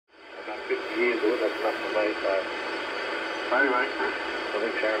years of it, that's enough for me, so. Anyway, I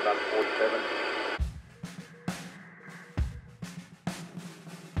think Sharon done 47.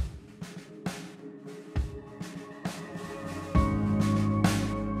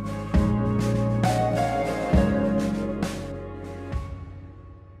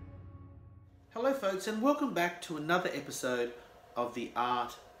 Hello folks, and welcome back to another episode of The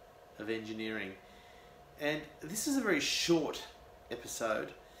Art of Engineering. And this is a very short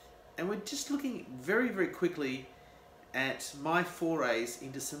episode, and we're just looking very quickly at my forays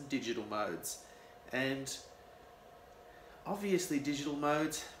into some digital modes. And obviously digital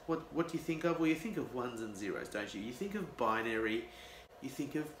modes, what do you think of? Well, you think of ones and zeros, don't you? You think of binary, you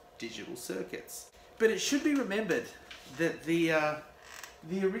think of digital circuits. But it should be remembered that the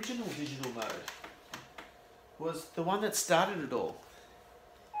original digital mode was the one that started it all.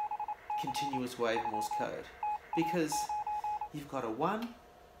 Continuous wave Morse code. Because you've got a 1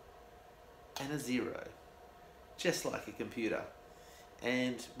 and a 0, just like a computer.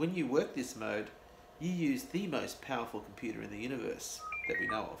 And when you work this mode, you use the most powerful computer in the universe that we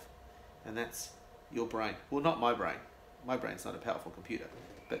know of. And that's your brain. Well, not my brain. My brain's not a powerful computer.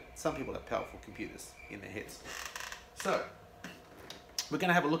 But some people have powerful computers in their heads. So, we're going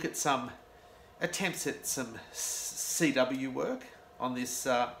to have a look at some attempts at some CW work on this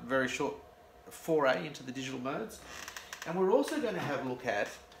very short foray into the digital modes. And we're also going to have a look at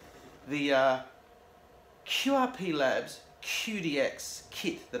the QRP Labs QDX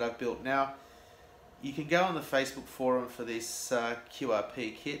kit that I've built. Now, you can go on the Facebook forum for this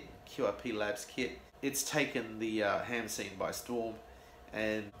QRP kit, QRP Labs kit. It's taken the ham scene by storm,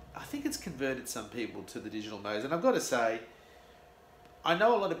 and I think it's converted some people to the digital modes. And I've got to say, I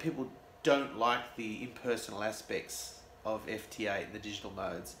know a lot of people don't like the impersonal aspects of FT8 and the digital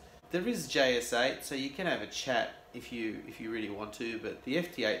modes. There is JS8, so you can have a chat if you really want to, but the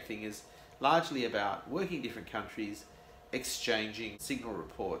FT8 thing is largely about working in different countries, exchanging signal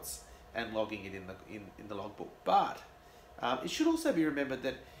reports and logging it in the logbook. But it should also be remembered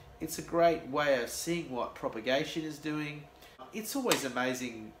that it's a great way of seeing what propagation is doing. It's always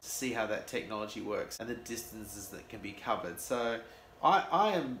amazing to see how that technology works and the distances that can be covered. So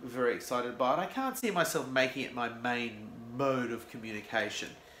I am very excited by it. I can't see myself making it my main mode of communication,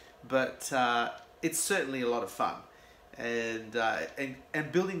 but it's certainly a lot of fun. And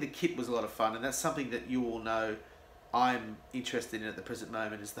building the kit was a lot of fun, and that's something that you all know I'm interested in at the present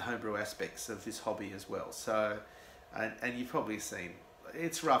moment, is the homebrew aspects of this hobby as well. So, and you've probably seen,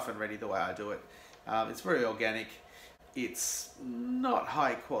 it's rough and ready the way I do it. It's very organic. It's not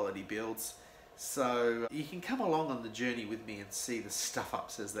high quality builds. So you can come along on the journey with me and see the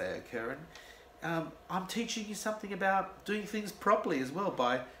stuff-ups as they occur. And I'm teaching you something about doing things properly as well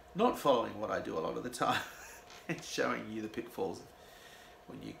by not following what I do a lot of the time and showing you the pitfalls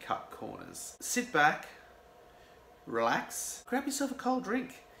when you cut corners. Sit back, relax, grab yourself a cold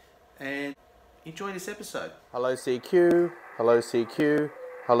drink and enjoy this episode. Hello CQ, hello CQ,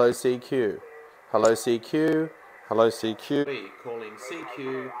 hello CQ, hello CQ, hello CQ. Calling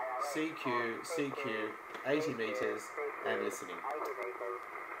CQ, CQ, CQ, 80 meters and listening.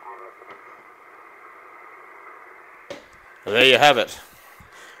 And there you have it.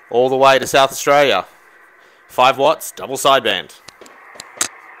 All the way to South Australia. 5 watts, double sideband.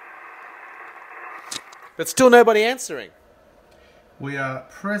 But still nobody answering. We are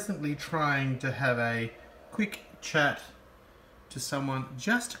presently trying to have a quick chat to someone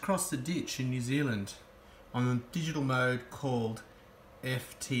just across the ditch in New Zealand on a digital mode called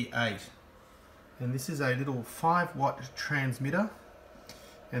FT8. And this is a little 5-watt transmitter,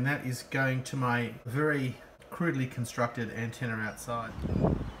 and that is going to my very crudely constructed antenna outside.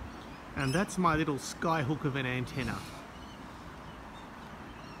 And that's my little skyhook of an antenna.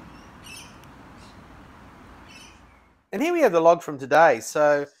 And here we have the log from today.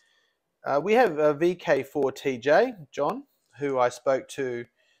 So we have a VK4TJ, John, who I spoke to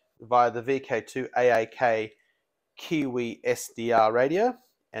via the VK2 AAK Kiwi SDR radio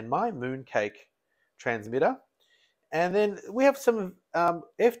and my Mooncake transmitter. And then we have some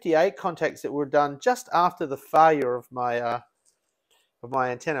FT8 contacts that were done just after the failure of my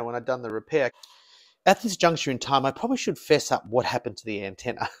antenna when I'd done the repair. At this juncture in time, I probably should fess up what happened to the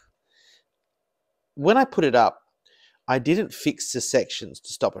antenna. When I put it up, I didn't fix the sections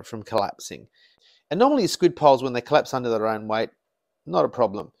to stop it from collapsing. And normally squid poles, when they collapse under their own weight, not a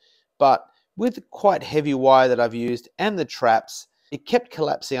problem. But with quite heavy wire that I've used and the traps, it kept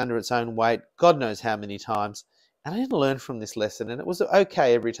collapsing under its own weight, God knows how many times. And I didn't learn from this lesson, and it was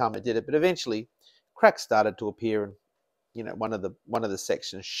okay every time I did it, but eventually cracks started to appear, and you know, one of the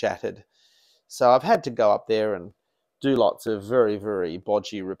sections shattered. So I've had to go up there and do lots of very, very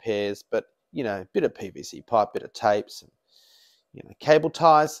bodgy repairs, but you know, a bit of PVC pipe, bit of tapes, and, you know, cable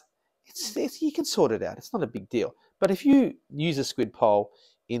ties, you can sort it out. It's not a big deal. But if you use a squid pole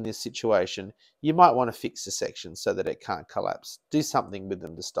in this situation, you might want to fix the section so that it can't collapse. Do something with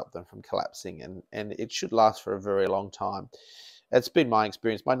them to stop them from collapsing, and it should last for a very long time. It's been my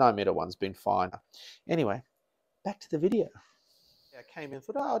experience. My 9-meter one's been fine. Anyway, back to the video. I came in and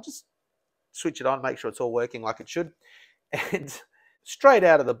thought, oh, I'll just switch it on, make sure it's all working like it should. And straight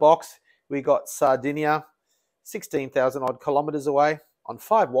out of the box, we got Sardinia, 16,000 odd kilometers away on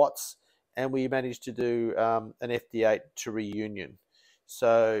 5 watts, and we managed to do an FD8 to reunion.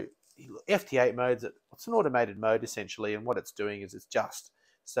 So FD8 mode's it's an automated mode essentially, and what it's doing is it's just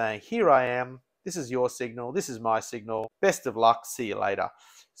saying, here I am, this is your signal, this is my signal, best of luck, see you later.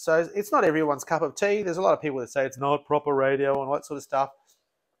 So it's not everyone's cup of tea. There's a lot of people that say it's not proper radio and all that sort of stuff.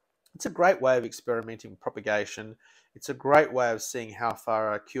 It's a great way of experimenting with propagation. It's a great way of seeing how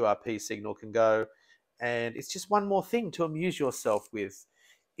far a QRP signal can go. And it's just one more thing to amuse yourself with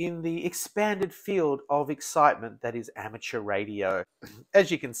in the expanded field of excitement that is amateur radio.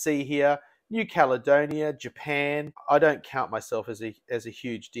 As you can see here, New Caledonia, Japan. I don't count myself as a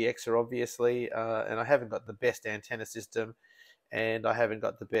huge DXer, obviously, and I haven't got the best antenna system, and I haven't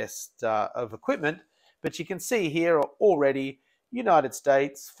got the best of equipment. But you can see here already, United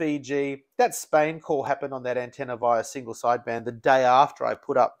States, Fiji. That Spain call happened on that antenna via single sideband the day after I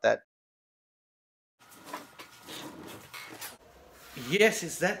put up that. Yes,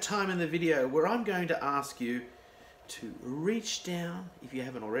 it's that time in the video where I'm going to ask you to reach down, if you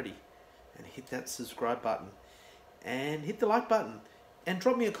haven't already, and hit that subscribe button and hit the like button and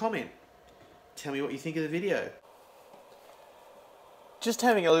drop me a comment. Tell me what you think of the video. Just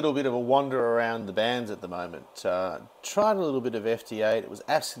having a little bit of a wander around the bands at the moment. Tried a little bit of FT8. It was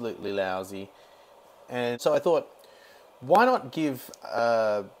absolutely lousy. And so I thought, why not give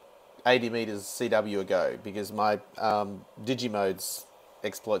 80 meters CW a go? Because my Digimode's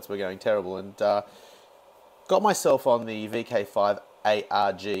exploits were going terrible. And got myself on the VK5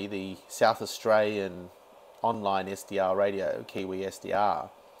 ARG, the South Australian online SDR radio, Kiwi SDR.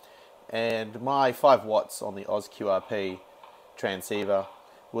 And my 5 watts on the Oz QRP transceiver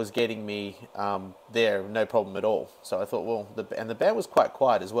was getting me there, no problem at all. So I thought, well, and the band was quite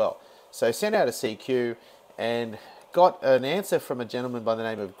quiet as well. So I sent out a CQ and got an answer from a gentleman by the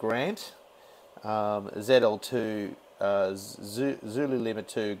name of Grant, ZL2, Zulu Lima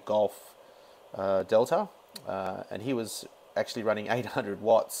 2 Golf Delta, and he was actually running 800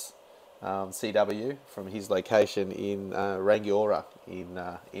 watts CW from his location in Rangiora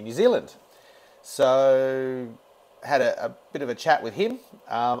in New Zealand. So had a bit of a chat with him.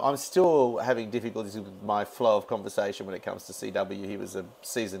 I'm still having difficulties with my flow of conversation when it comes to CW. He was a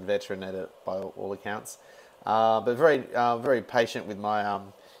seasoned veteran at it by all accounts, but very patient with my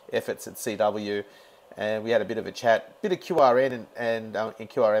efforts at CW. And we had a bit of a chat, bit of QRN and in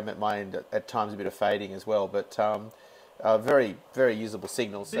QRM at my end, at times a bit of fading as well, but very usable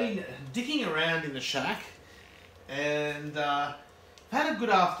signals. Been dicking around in the shack and had a good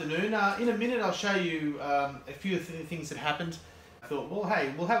afternoon. In a minute I'll show you a few of the things that happened. I thought, well,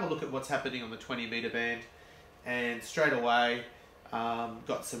 hey, we'll have a look at what's happening on the 20-meter band, and straight away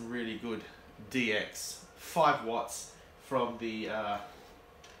got some really good DX, 5 watts from the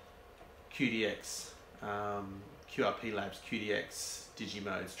QDX, QRP Labs QDX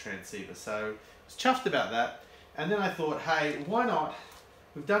Digimodes transceiver. So I was chuffed about that. And then I thought, hey, why not?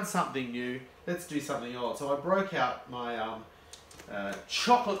 We've done something new. Let's do something else. So I broke out my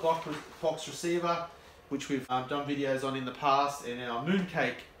chocolate box receiver, which we've done videos on in the past, and our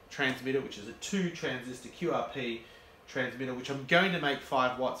Mooncake transmitter, which is a 2-transistor QRP transmitter, which I'm going to make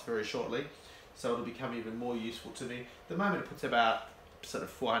 5 watts very shortly. So it'll become even more useful to me. At the moment it puts about sort of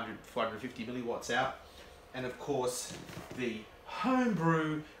 450 milliwatts out. And of course the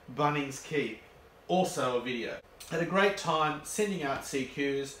HOMEBREW Bunnings Key, also a video. Had a great time sending out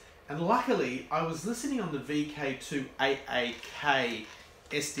CQs, and luckily I was listening on the VK2 8AK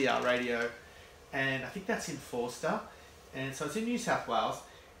SDR radio, and I think that's in Forster, and so it's in New South Wales,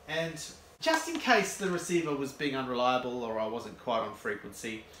 and just in case the receiver was being unreliable or I wasn't quite on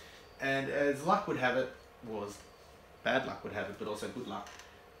frequency, and as luck would have it, was bad luck would have it, but also good luck,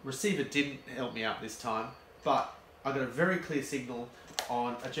 receiver didn't help me out this time, but I got a very clear signal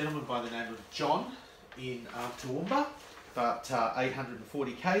on a gentleman by the name of John in Toowoomba, about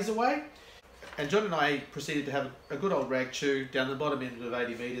 840 k's away. And John and I proceeded to have a good old rag chew down the bottom end of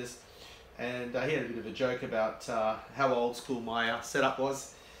 80 meters, and he had a bit of a joke about how old school my setup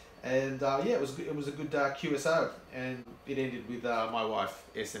was, and yeah, it was a good QSO, and it ended with my wife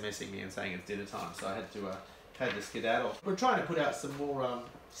SMSing me and saying it's dinner time, so I had to skedaddle. We're trying to put out some more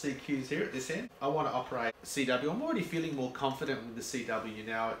CQs here at this end. I want to operate CW. I'm already feeling more confident with the CW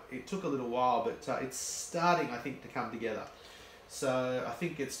now. It took a little while, but it's starting, I think, to come together. So I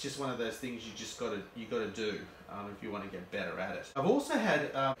think it's just one of those things you got to do if you want to get better at it. I've also had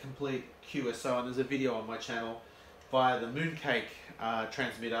a complete QSO, and there's a video on my channel via the mooncake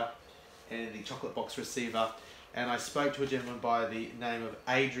transmitter and the chocolate box receiver. And I spoke to a gentleman by the name of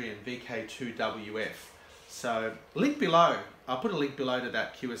Adrian, VK2WF. So link below, I'll put a link below to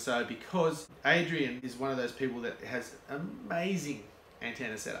that QSO, because Adrian is one of those people that has amazing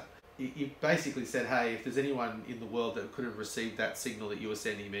antenna setup. He basically said, hey, if there's anyone in the world that could have received that signal that you were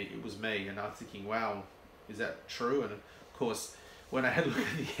sending me, it was me. And I was thinking, wow, is that true? And of course, when I had a look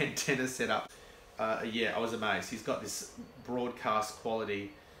at the antenna setup, yeah, I was amazed. He's got this broadcast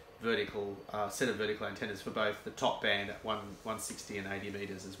quality vertical set of vertical antennas for both the top band at 160 and 80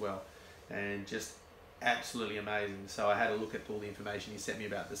 meters as well, and just absolutely amazing. So I had a look at all the information he sent me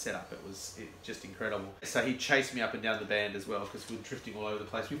about the setup. It was just incredible. So he chased me up and down the band as well, because we're drifting all over the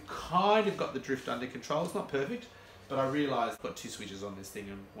place. We've kind of got the drift under control. It's not perfect, but I realized I've got two switches on this thing,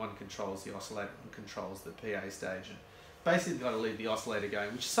 and one controls the oscillator and controls the PA stage, and basically got to leave the oscillator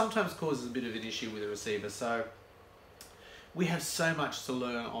going, which sometimes causes a bit of an issue with the receiver. So we have so much to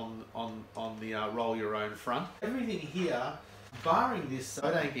learn on the roll your own front. Everything here, barring this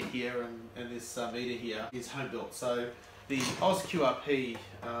load anchor here and this meter here, is home built. So the Oz QRP,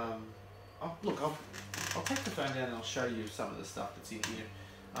 look, I'll take the phone down and I'll show you some of the stuff that's in here,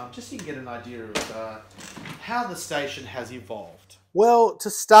 just so you can get an idea of how the station has evolved. Well, to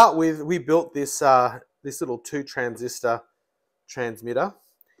start with, we built this this little 2 transistor transmitter,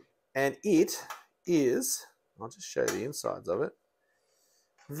 and it is, I'll just show you the insides of it,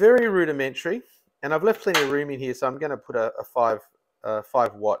 very rudimentary, and I've left plenty of room in here, so I'm going to put a 5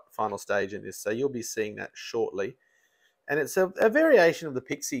 watt final stage in this, so you'll be seeing that shortly. And it's a variation of the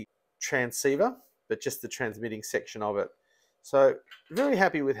Pixie transceiver, but just the transmitting section of it. So very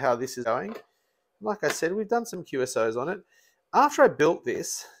happy with how this is going. Like I said, we've done some QSOs on it. After I built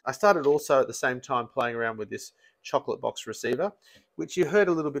this, I started also at the same time playing around with this chocolate box receiver, which you heard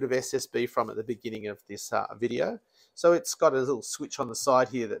a little bit of SSB from at the beginning of this video. So it's got a little switch on the side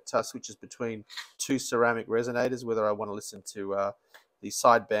here that switches between 2 ceramic resonators, whether I want to listen to the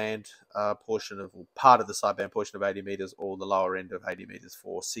sideband portion of, or part of the sideband portion of 80 meters, or the lower end of 80 meters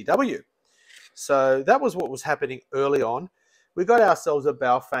for CW. So that was what was happening early on. We got ourselves a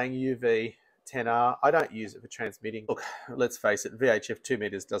Baofeng UV 10R. I don't use it for transmitting. Look, let's face it, VHF 2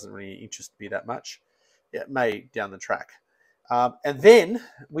 meters doesn't really interest me that much. Yeah, it may down the track. And then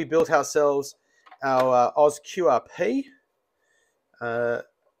we built ourselves our Oz QRP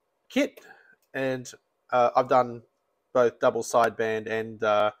kit, and I've done both double sideband and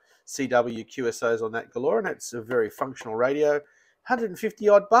CW QSOs on that galore, and it's a very functional radio. 150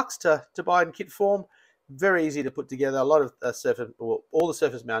 odd bucks to buy in kit form. Very easy to put together. A lot of all the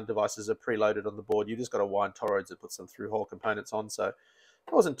surface mount devices are preloaded on the board. You just got to wind toroids and put some through-hole components on. So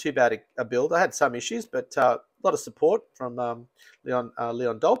it wasn't too bad a build. I had some issues, but a lot of support from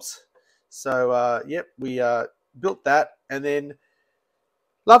Leon Dobbs. So yep, we built that, and then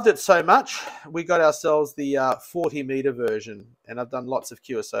loved it so much, we got ourselves the 40 meter version, and I've done lots of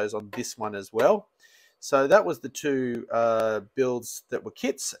QSOs on this one as well. So that was the 2 builds that were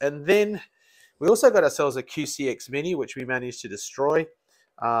kits, and then we also got ourselves a QCX Mini, which we managed to destroy,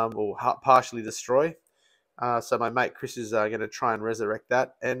 or partially destroy. So my mate Chris is going to try and resurrect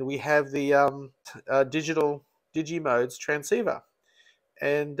that. And we have the digital Digimodes transceiver.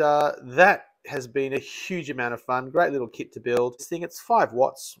 And that has been a huge amount of fun. Great little kit to build. This thing, it's 5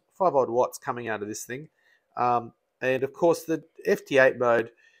 watts, 5 odd watts coming out of this thing. And of course, the FT8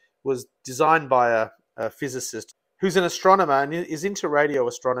 mode was designed by a physicist who's an astronomer and is into radio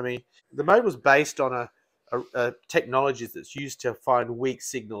astronomy. The mode was based on a technology that's used to find weak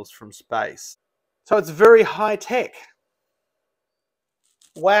signals from space. So it's very high tech.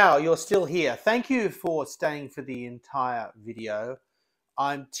 Wow, you're still here. Thank you for staying for the entire video.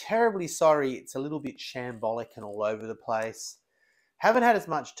 I'm terribly sorry it's a little bit shambolic and all over the place. Haven't had as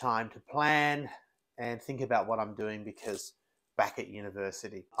much time to plan and think about what I'm doing because back at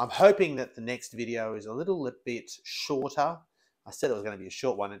university. I'm hoping that the next video is a little bit shorter. I said it was going to be a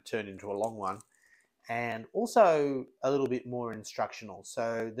short one, it turned into a long one. And also a little bit more instructional.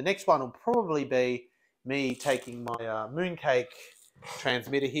 So the next one will probably be me taking my mooncake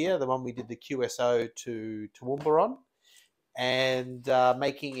transmitter here, the one we did the QSO to Toowoomba on, and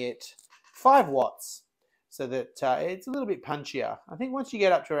making it 5 watts so that it's a little bit punchier. I think once you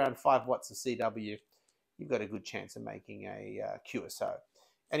get up to around 5 watts of CW, you've got a good chance of making a QSO.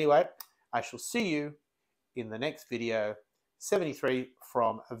 Anyway, I shall see you in the next video. 73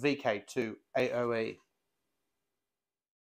 from VK to AOE.